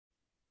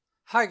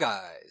Hi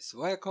guys,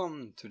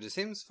 welcome to The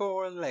Sims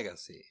 4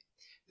 Legacy.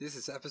 This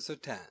is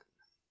episode 10.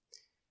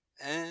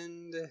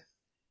 And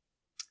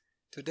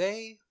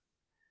today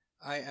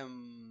I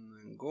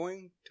am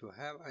going to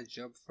have a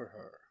job for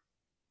her.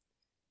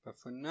 But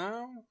for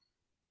now,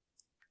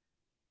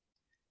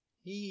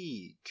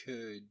 he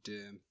could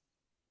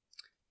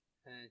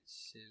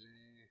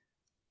actually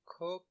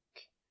cook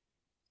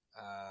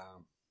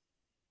a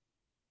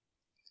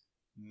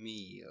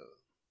meal.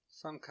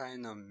 Some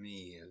kind of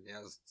meal,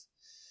 just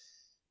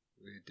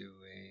we're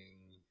doing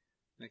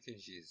mac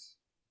and cheese.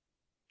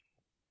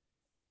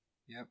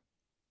 Yep.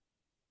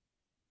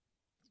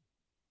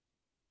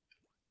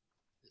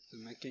 It's the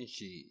mac and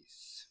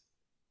cheese.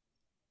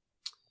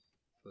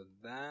 For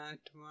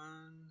that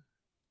one,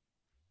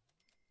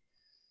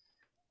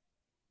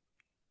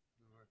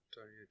 what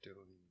are you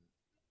doing?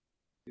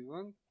 You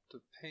want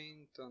to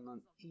paint on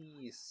an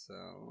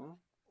easel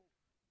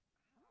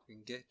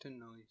and get to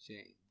know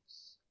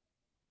James.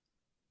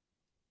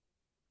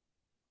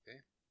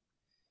 Okay.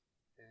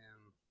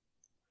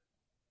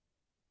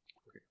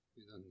 Okay,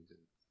 we don't need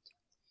that.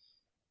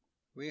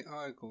 We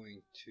are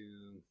going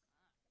to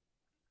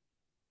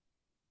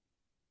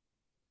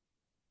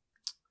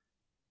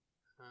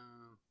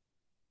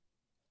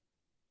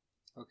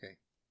okay.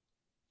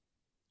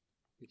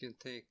 We can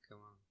take 1,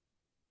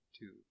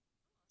 2.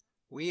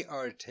 We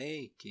are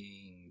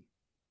taking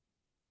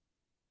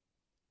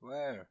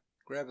where?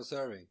 Grab a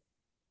serving.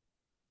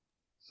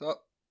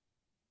 So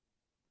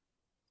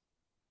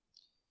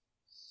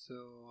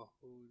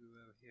who do we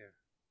have here?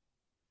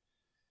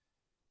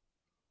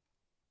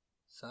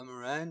 Some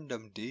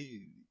random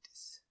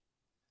dudes.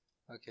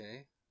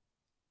 Okay.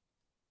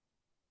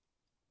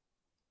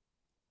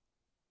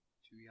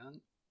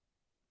 Julian.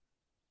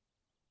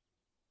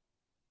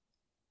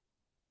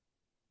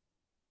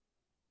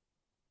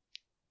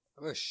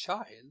 Oh, a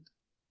child?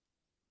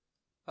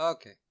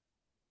 Okay.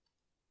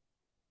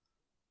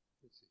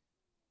 Let's see.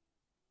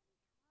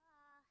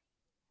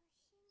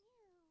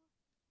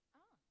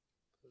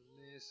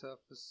 Police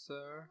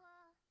officer.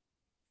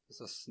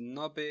 There's a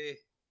snobby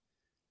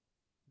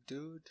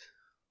dude.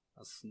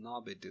 A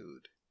snobby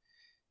dude.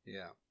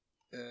 Yeah.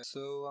 Are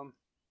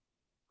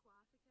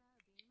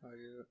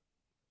you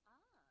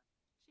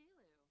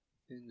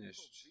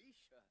finished?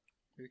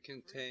 You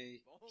can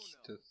take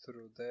to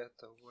throw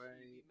that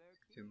away.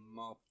 You can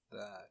mop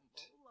that.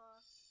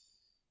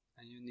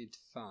 And you need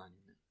fun.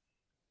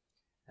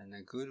 And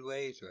a good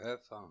way to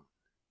have fun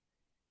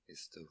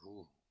is the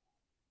WooHoo.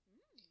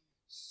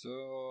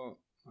 So,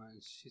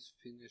 when she's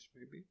finished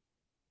maybe.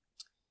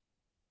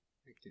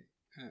 Okay.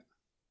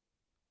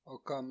 Oh,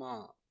 come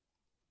on.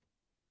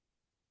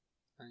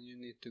 And you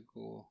need to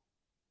go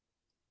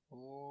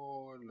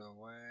all the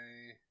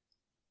way.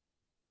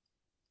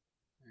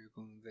 You're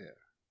going there.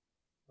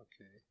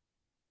 Okay.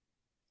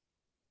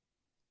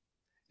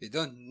 You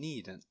don't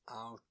need an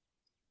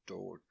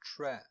outdoor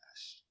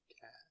trash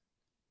can.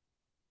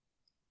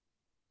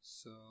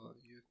 So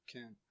you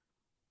can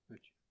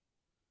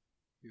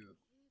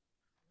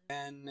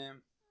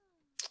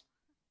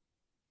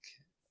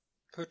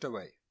put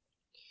away.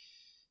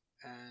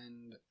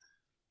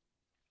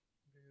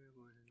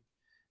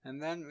 And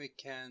then we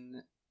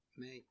can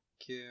make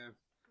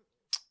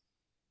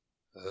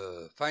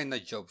find a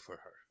job for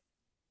her.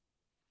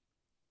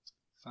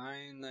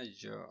 Find a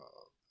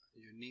job.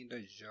 You need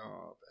a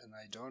job, and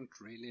I don't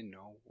really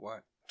know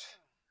what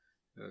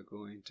you're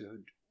going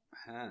to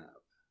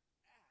have,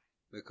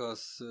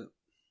 because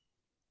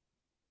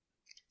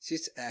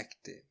she's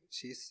active,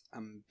 she's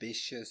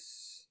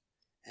ambitious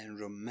and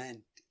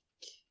romantic,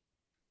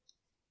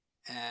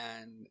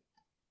 and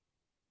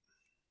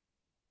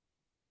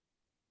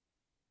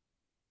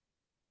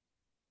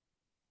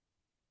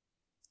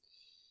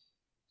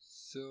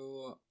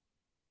so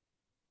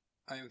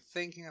I'm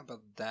thinking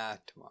about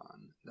that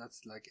one.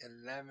 That's like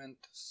 11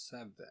 to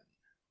 7.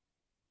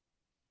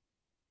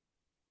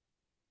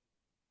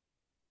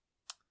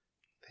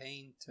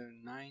 Painter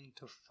 9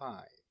 to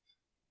 5.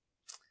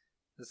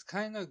 That's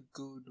kind of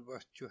good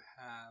what you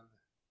have,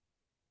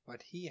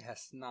 what he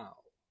has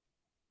now.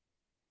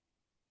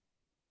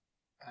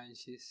 And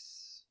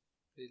she's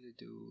really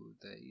do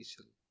the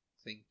usual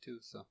thing too,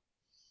 so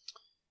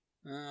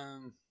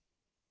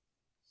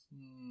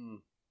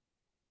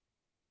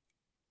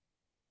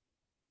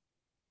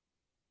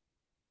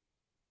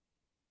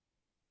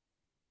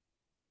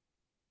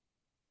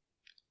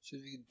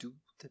should we do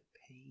the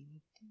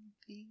painting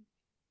thing?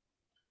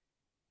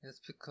 That's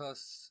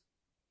because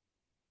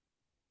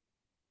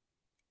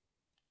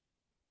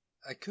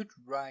I could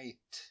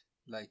write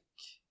like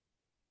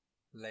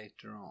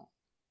later on,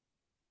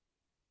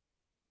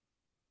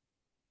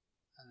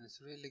 and it's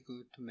really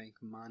good to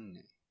make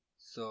money,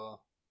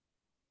 so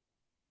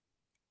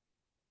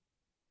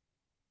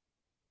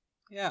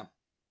yeah,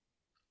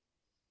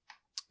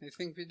 I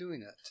think we're doing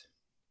that.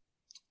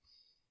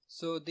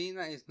 So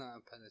Dina is now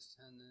a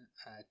Palestinian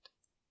at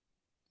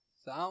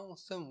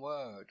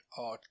 1000-word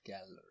art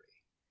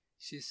gallery.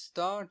 She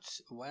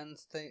starts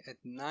Wednesday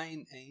at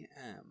 9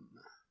 AM.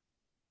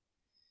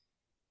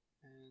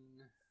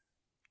 And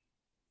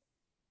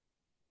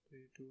are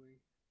you doing?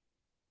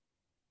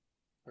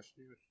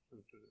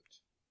 Don't do that.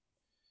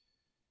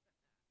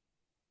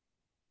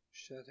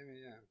 Chatting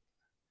with them.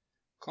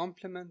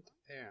 Compliment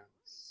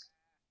parents.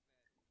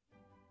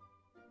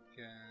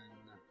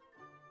 Can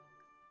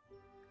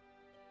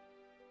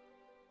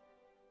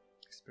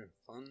experiment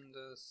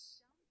fundus.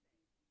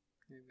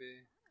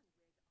 Maybe.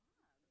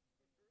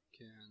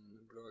 Can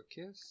blow a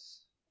kiss.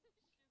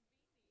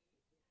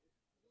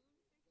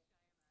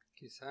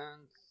 Kiss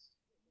hands.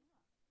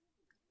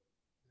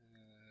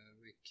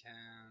 We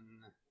can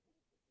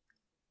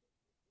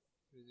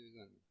do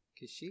then.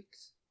 Kiss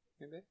cheeks,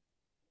 maybe.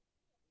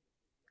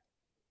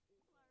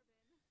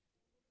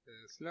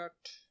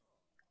 Flirt.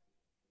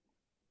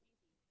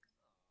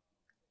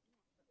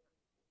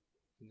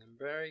 And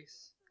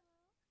embrace.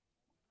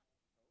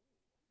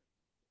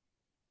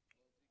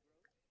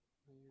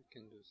 You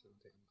can do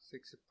something.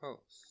 Sexy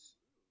pose.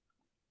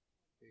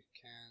 You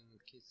can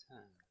kiss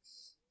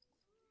hands.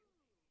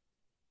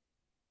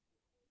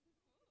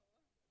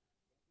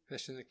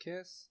 Passionate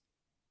kiss.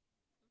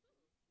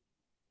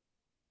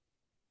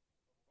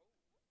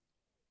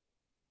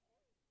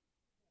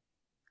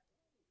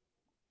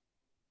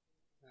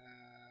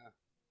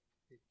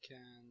 You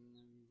can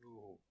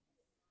woohoo.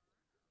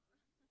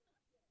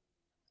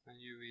 And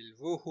you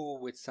will woohoo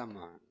with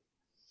someone.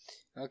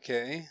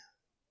 Okay.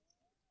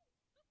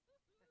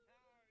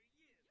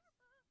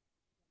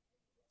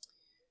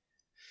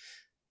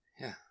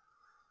 Yeah.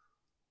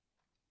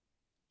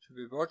 Should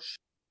we watch?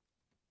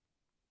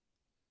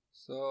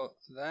 So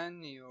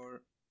then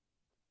your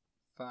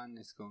fan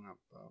is going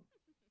up.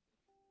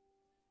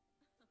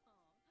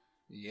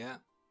 Yeah.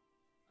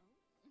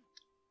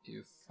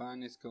 Your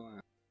fan is going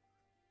up.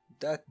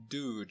 That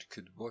dude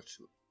could watch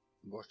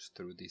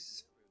through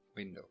this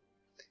window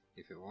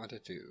if he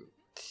wanted to.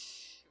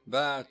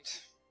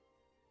 But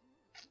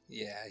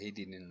yeah, he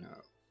didn't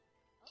know.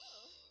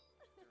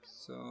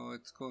 So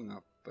it's going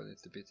up a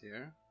little bit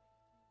here.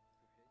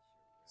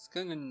 It's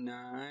kind of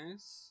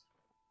nice.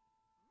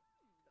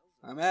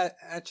 I'm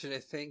actually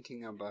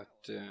thinking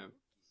about to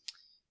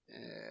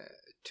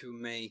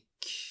make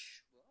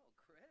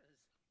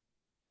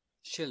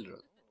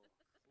children.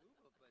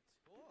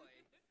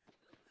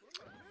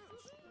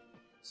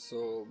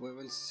 So we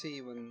will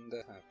see when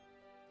that happens.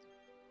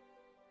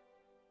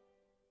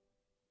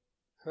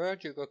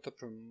 Heard you got a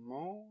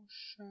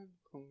promotion.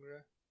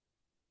 Congrats.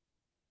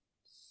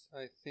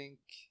 I think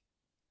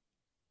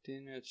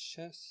dinner at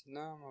chess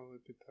now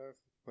would be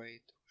perfect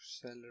way to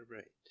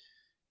celebrate.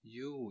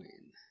 You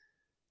win.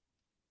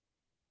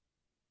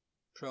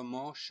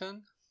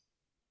 Promotion?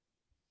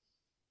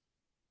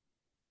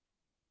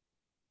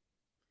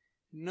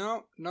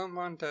 No, don't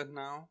want that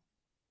now.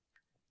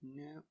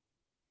 No.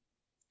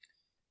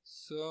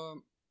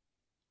 So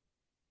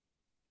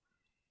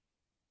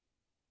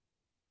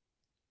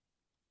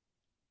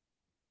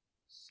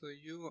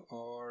you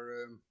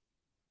are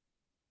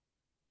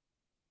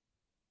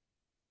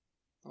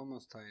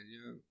almost tired.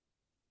 You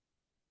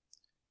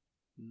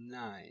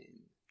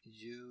 9.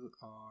 You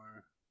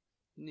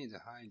need a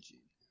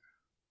hygiene here.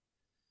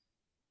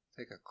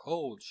 Take a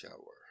cold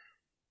shower.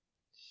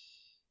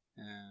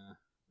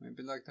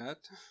 Maybe like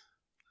that.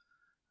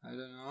 I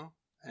don't know.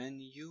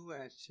 And you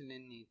actually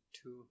need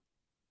to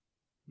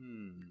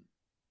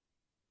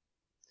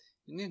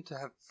you need to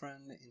have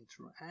friendly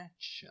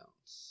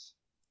interactions.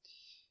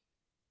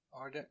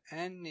 Are there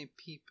any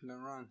people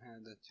around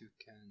here that you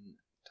can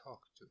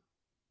talk to?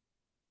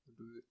 Or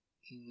do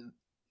you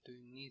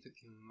need to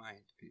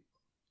invite people?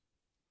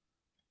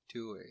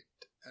 Do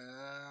it.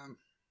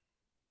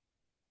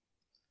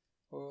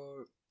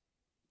 Or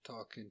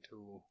talking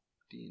to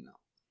Dina.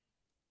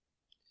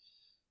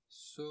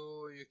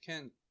 So you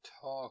can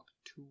talk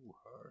to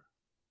her.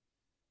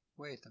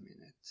 Wait a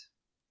minute.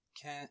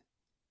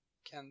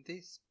 Can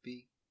this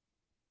be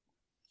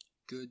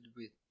good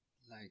with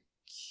like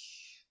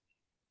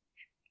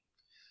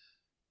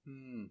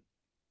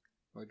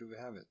where do we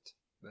have it?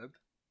 Web?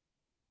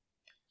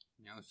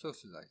 No,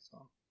 socialize,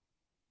 huh?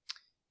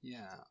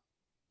 Yeah.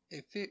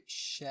 If we're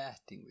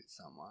chatting with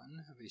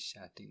someone, we're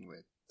chatting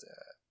with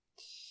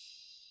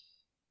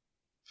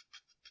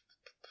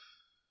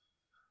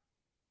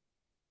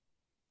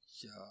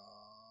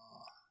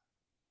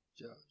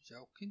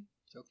joking.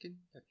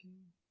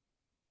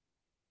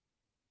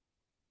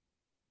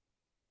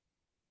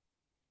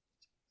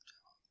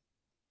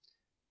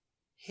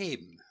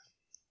 Him.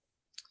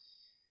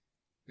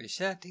 We're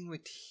chatting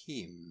with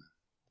him.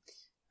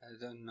 I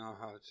don't know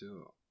how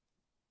to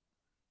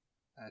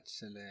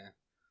actually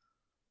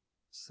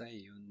say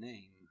your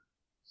name.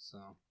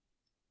 So,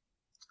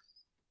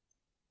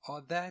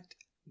 are that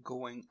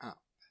going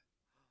up?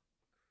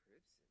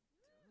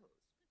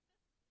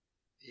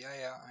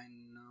 Yeah, I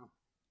know.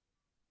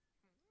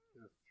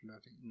 You're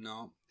flirting.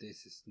 No,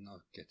 this is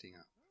not getting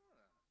up.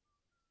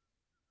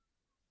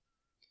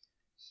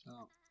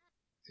 So,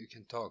 you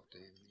can talk to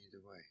him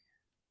either way.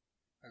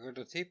 I got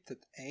a tip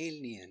that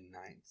alien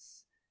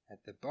nights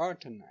at the bar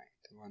tonight.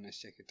 Wanna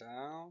check it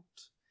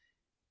out?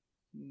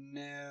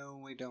 No,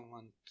 we don't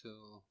want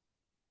to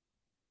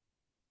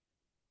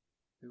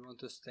We want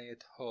to stay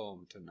at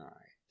home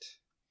tonight.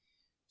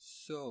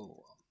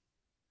 So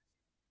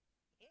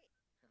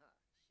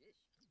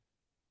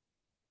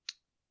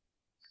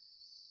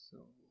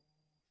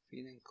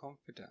feeling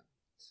confident.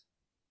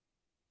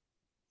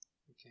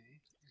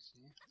 Okay, let's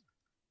see.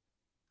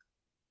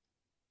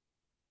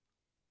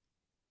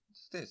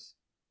 What's this?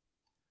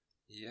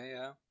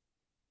 Yeah.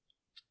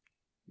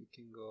 We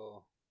can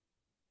go.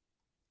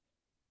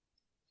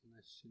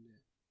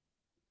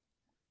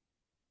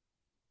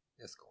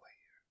 Let's go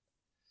here.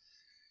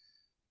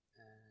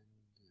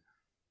 And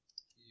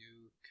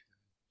you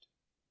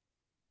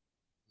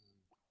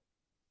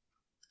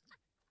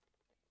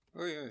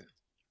could.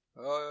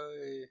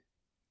 Oi.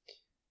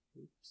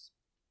 Oops.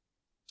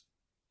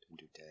 Don't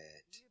do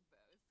that.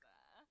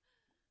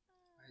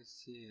 I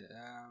see.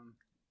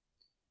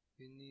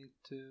 We need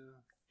to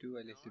do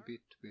a little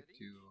bit with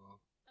you.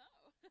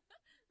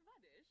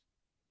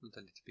 Not a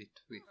little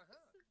bit with.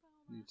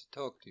 We need to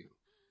talk to you.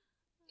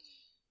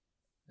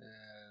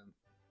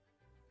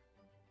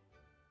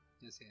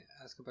 Let's see.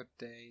 Ask about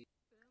day.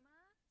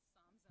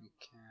 We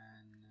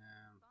can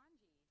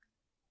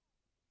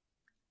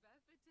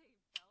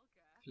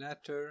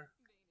flatter.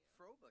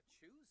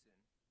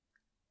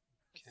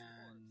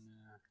 Can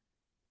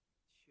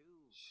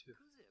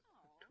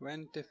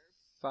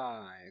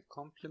 25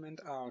 compliment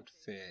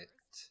outfit.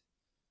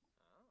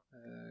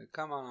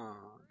 Come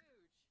on.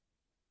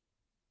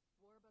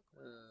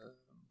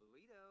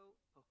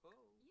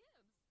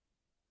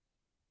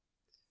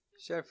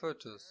 Share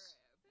photos.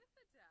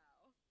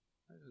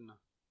 I don't know.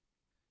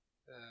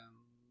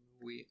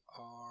 We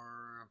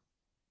are.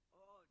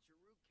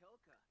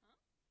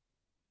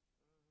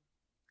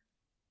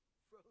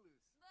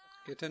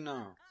 Get to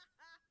know.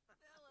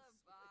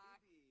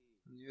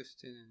 You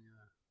still in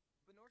your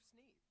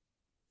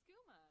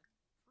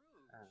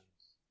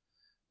hands.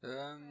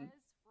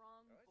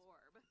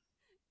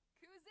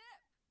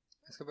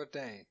 Ask about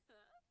day.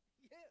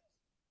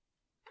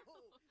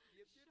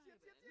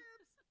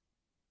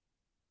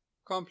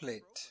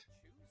 Complete.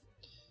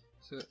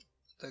 So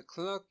the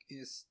clock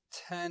is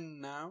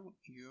 10 now.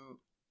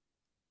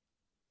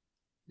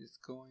 It's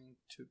going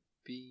to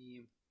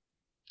be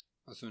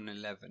soon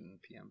 11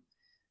 p.m.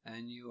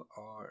 and you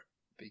are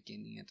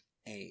beginning at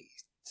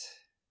 8.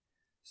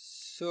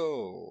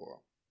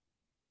 So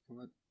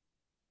what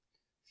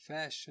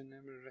fashion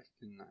never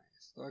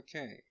recognized.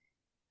 Okay.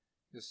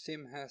 Your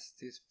sim has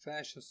this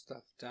fashion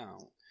stuff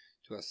down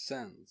to a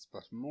sense,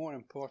 but more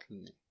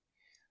importantly,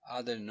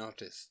 other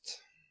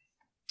noticed.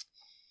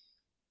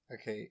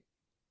 Okay,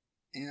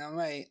 in a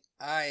way,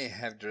 I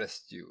have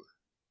dressed you.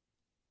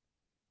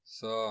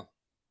 So,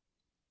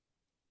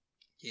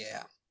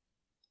 yeah,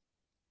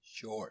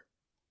 sure.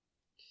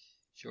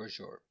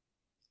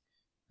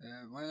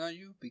 When are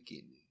you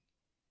beginning?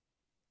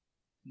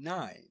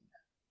 9.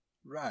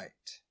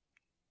 Right.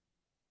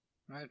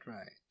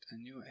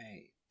 And you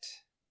 8.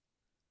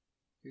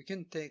 You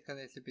can take a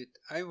little bit.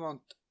 I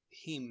want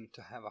him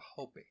to have a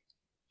hobby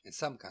in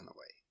some kind of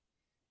way.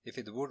 If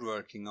it's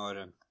woodworking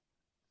or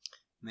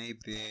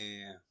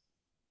maybe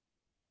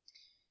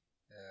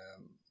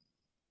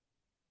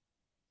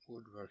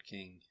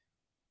woodworking,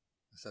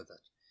 I said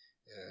that.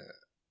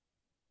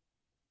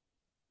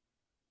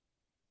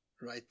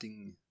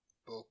 Writing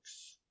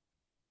books,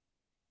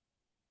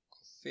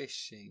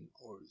 fishing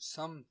or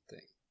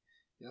something.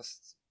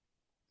 Just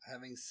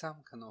having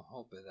some kind of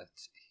hobby that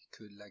he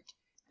could like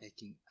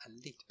making a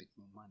little bit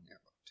more money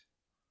about.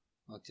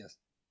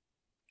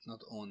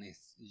 Not on his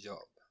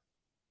job.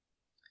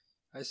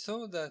 I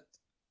saw that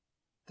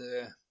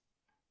the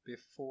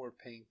before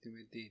painting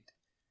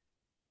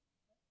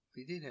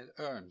we didn't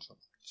earn so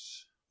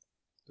much.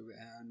 Do we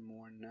earn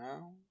more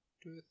now,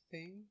 do you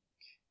think?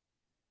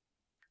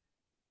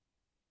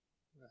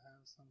 Do we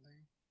have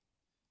something?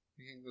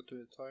 We can go to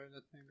the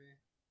toilet maybe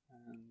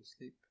and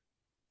sleep.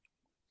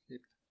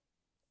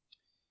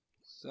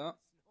 So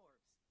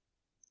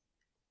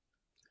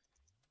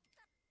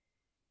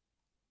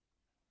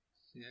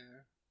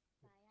here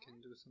we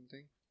can do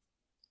something.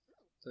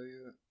 So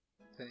you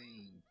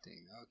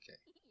painting, okay.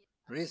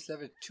 Raise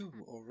level 2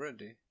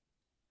 already.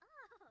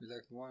 We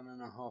like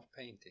 1.5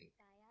 painting.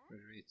 We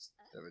reached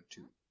level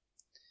 2.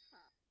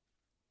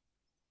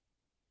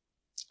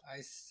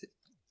 I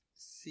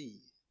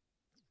see.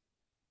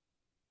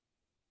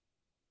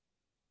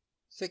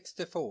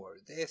 64.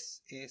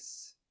 This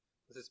is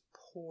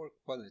poor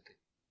quality.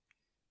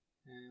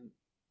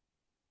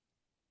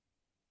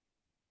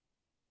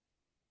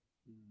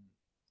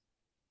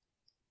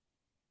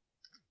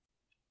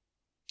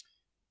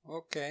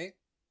 Okay.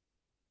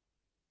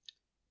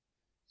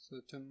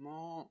 So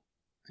tomorrow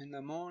in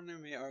the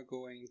morning we are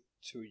going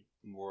to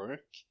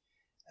work,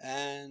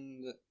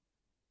 and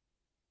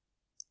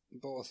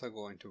both are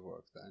going to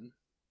work then.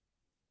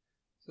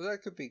 So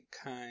that could be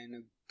kind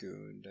of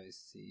good, I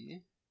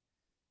see.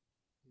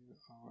 You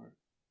are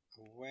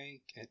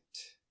awake at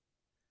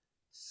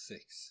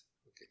 6.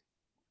 Okay.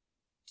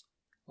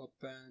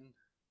 Open.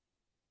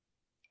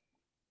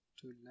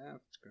 To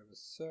left, grab a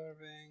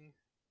serving.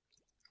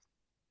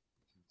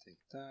 You can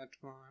take that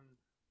one.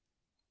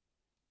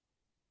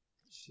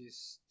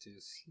 She's still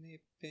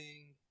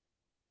sleeping.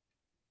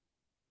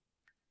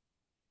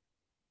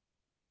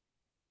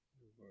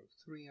 We work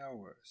 3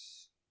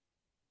 hours.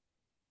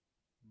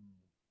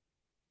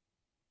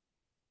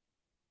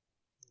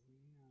 3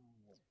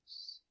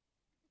 hours.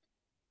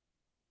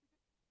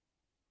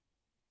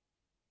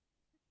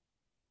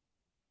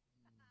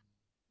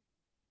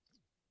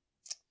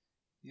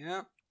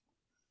 Yeah.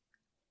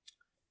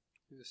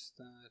 Use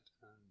that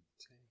and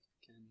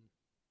taken.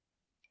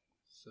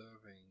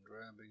 Serving,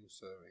 grabbing,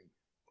 serving.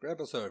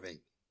 Grab a serving.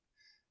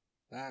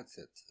 That's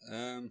it.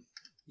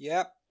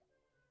 Yeah.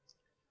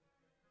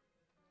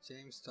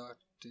 James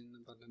started in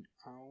about an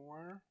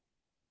hour.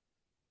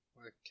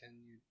 What can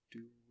you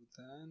do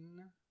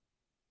then?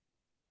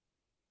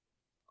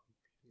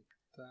 Complete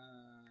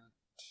that.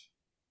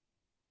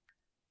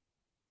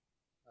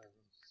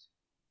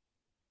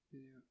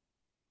 Video.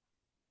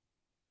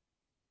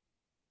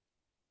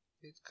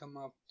 It come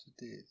up to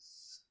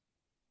this.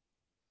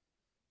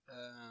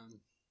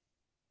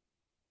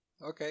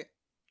 Okay.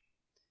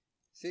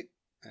 See,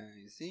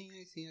 I see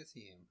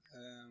him.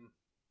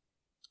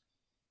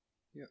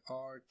 You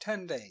are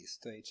 10 days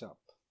to age up.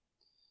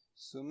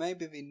 So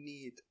maybe we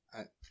need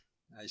a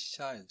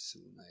child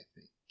soon, I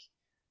think.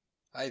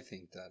 I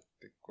think that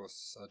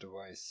because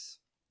otherwise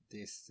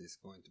this is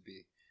going to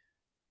be,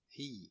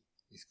 he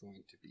is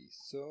going to be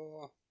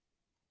so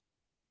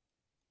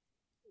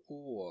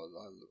old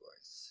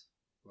otherwise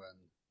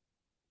when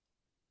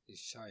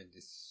his child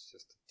is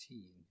just a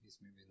teen. He's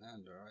maybe an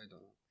elder, I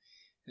don't know.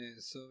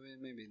 So we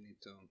maybe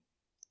need to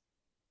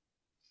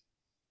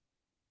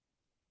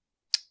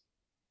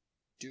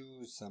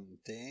do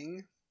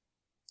something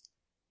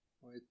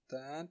with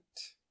that.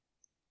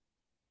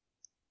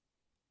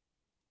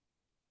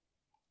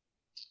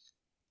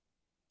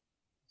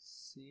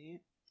 See.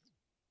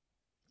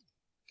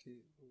 Okay,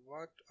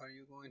 what are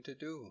you going to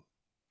do?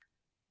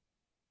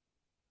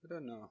 I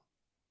don't know.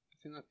 I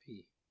cannot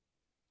pee.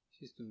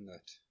 She's doing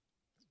that.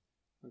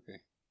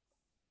 Okay.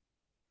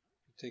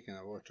 Taking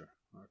a water.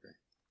 Okay.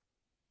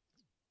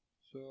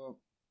 So,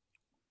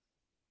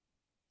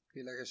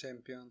 feel like a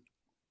champion.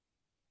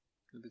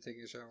 Maybe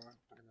take a shower.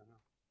 I don't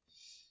know.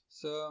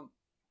 So,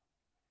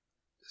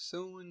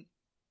 soon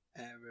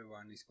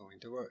everyone is going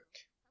to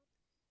work.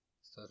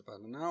 Start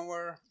about an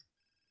hour.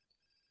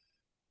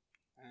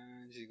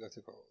 And she got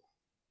a call.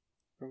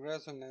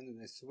 Congrats on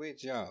landing a sweet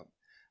job.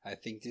 I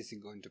think this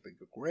is going to be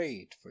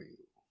great for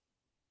you.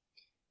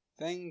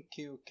 Thank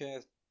you,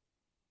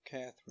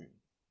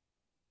 Catherine.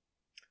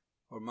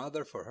 Or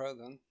mother for her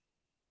then.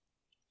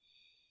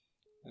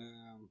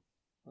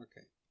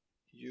 Okay.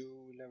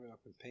 You level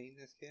up in pain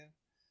skill.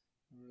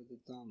 Already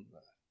done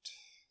that.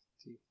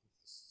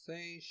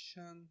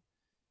 Deforestation.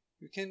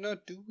 You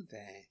cannot do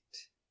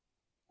that.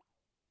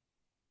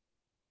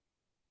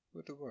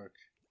 Go to work.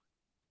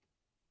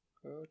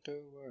 Go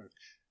to work.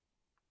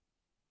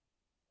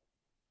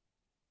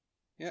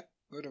 Yeah,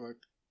 go to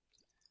work.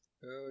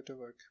 Go to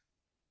work.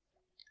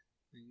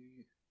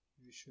 And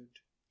you should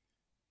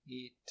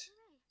eat.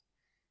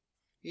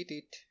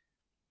 Eat.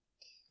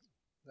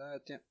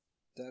 That, yeah,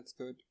 that's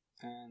good.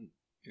 And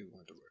you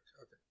go to work.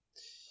 Okay.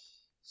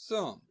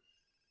 So,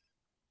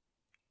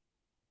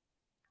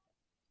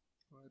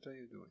 what are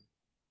you doing?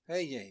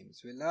 Hey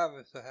James, we love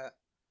to have.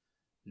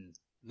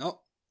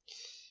 No.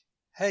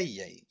 Hey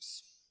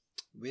James,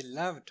 we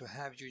love to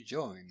have you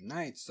join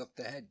Knights of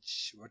the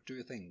Hedge. What do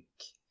you think?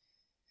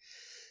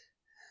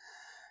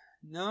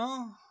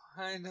 No,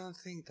 I don't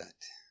think that.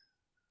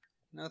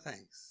 No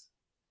thanks.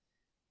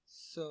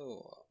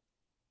 So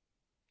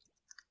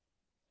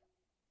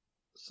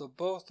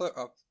both are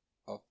up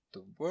of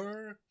the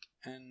work,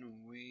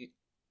 and we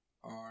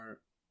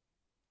are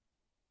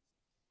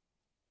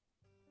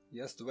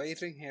just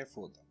waiting here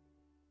for them.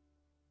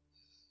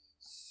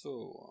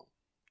 So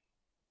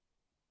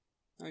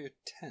now you're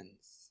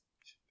tense.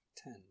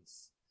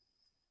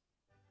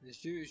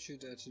 You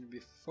should actually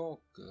be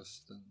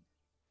focused. And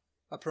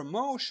a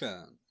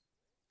promotion.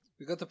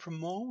 We got a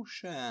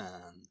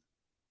promotion.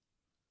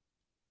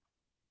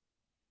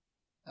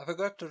 I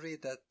forgot to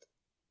read that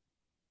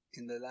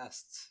in the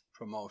last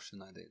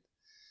promotion I did.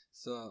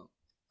 So,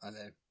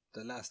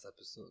 the last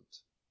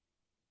episode,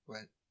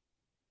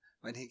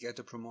 when he got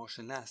a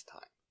promotion last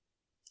time,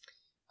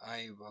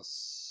 I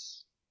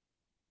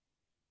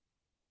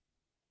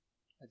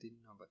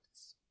didn't know about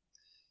this.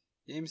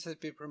 James has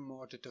been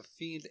promoted to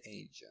field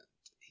agent.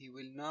 He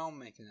will now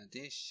make an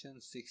addition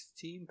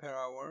 16 per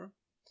hour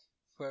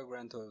for a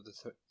grand total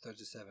of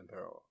 37 per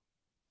hour.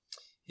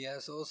 He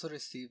has also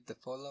received the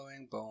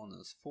following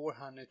bonus,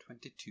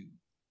 422.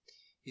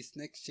 His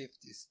next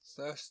shift is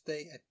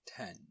Thursday at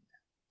 10.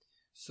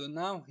 So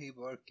now he's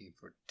working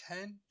from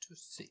 10 to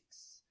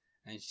 6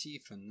 and she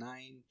from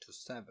 9 to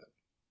 7.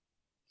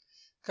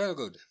 Kind of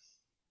good.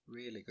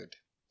 Really good.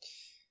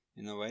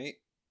 In a way.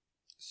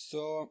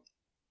 So,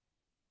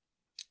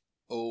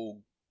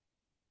 oh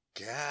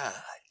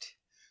God.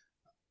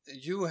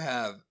 You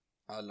have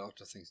a lot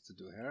of things to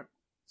do here.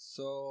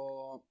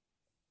 So,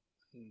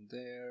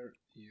 there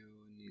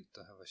you need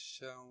to have a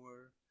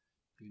shower.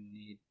 you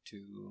need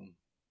to,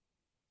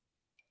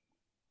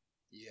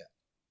 yeah,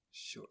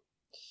 sure.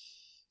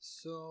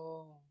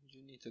 So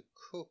you need to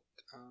cook,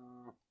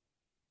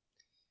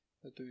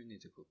 what do you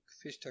need to cook?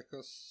 Fish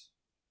tacos,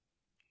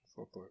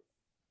 four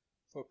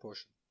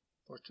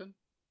portion.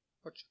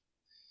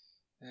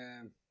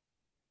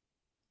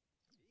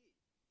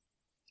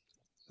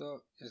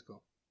 So let's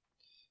go.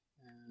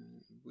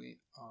 We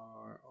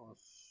are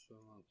also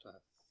want to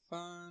have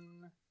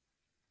fun.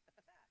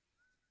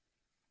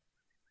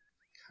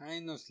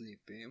 Kind of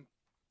sleepy.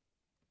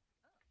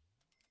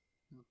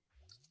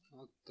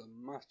 Not that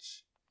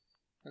much.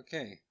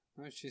 Okay,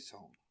 now she's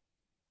home.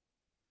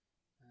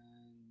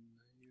 And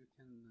you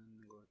can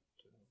then go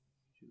to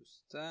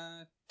use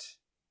that.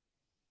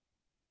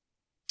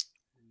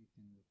 And you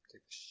can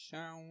take a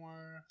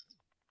shower.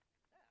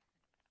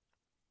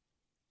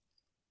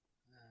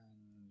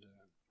 And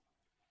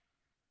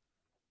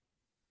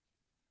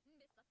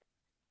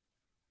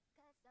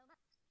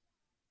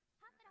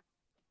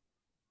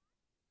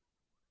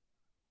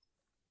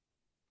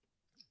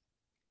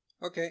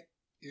okay,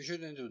 you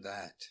shouldn't do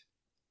that.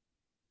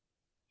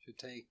 You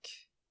should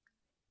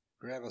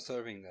grab a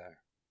serving there.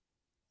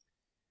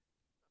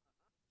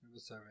 Grab a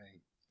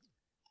serving.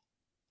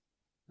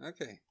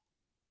 Okay.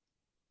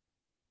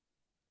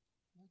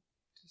 What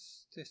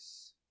is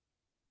this?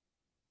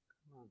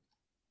 Come on.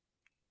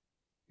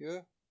 You?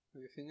 Have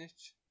you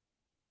finished?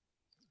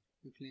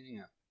 You're cleaning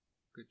up.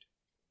 Good.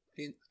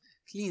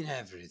 Clean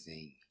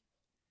everything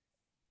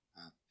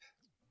up.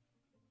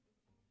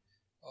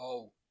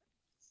 Oh.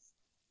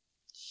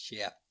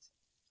 Shit.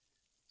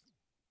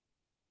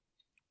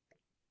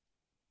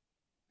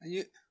 And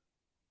you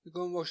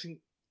go washing.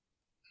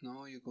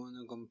 No, you go on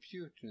a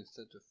computer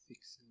instead of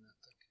fixing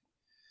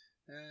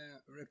that. Okay.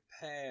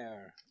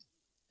 Repair.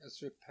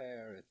 Let's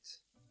repair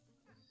it.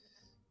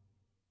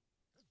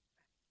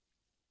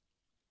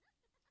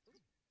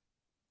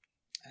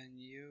 And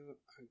you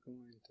are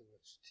going to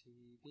watch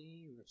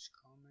TV, watch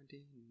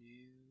comedy,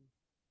 new.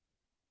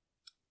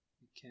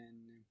 You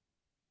can.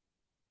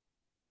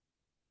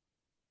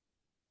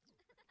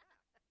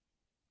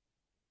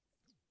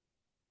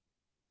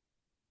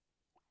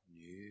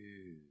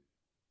 New.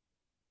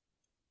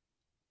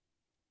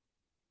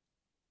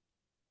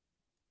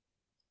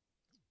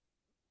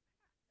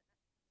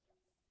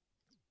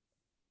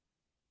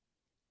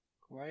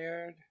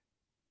 Acquired.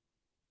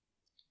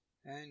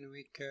 And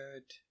we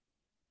could.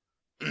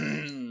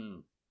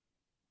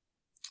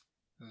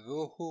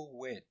 WooHoo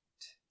with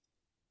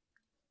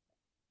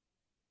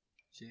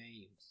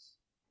James.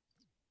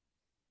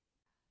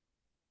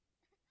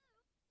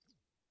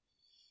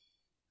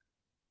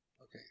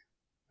 Okay,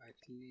 I'm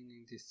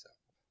cleaning this up.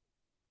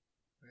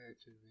 Where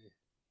should we?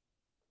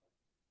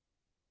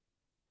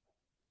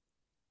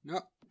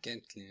 No,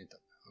 can't clean it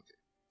up. Okay.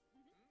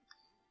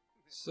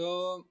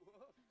 So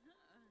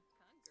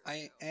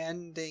I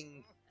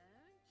ending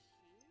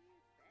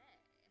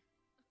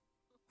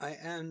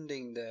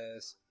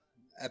this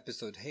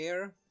episode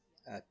here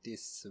at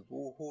this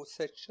WooHoo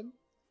section,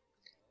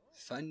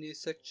 funny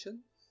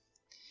section,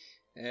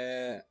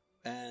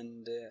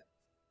 and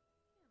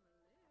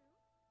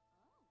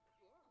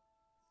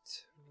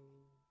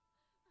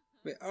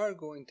we are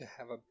going to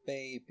have a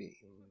baby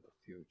in the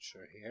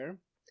future here.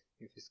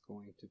 If it's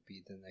going to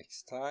be the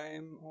next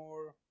time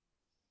or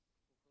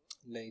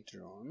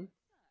later on,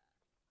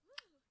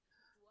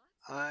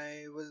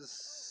 I will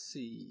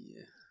see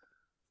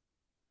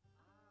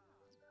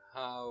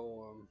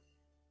how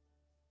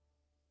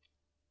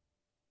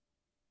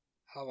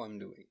I'm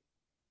doing,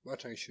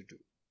 what I should do,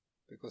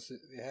 because we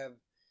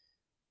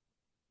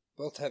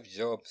both have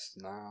jobs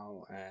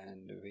now,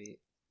 and we're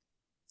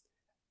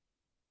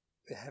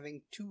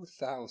having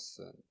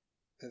 2,000.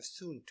 We have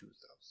soon 2,000.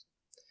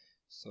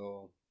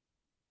 So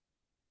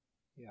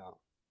yeah.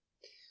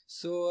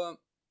 So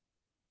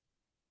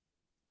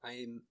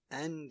I'm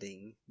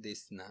ending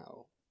this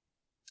now,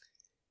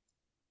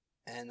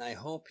 and I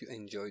hope you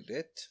enjoyed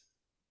it,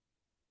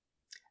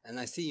 and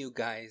I see you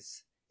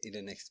guys in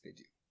the next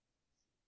video.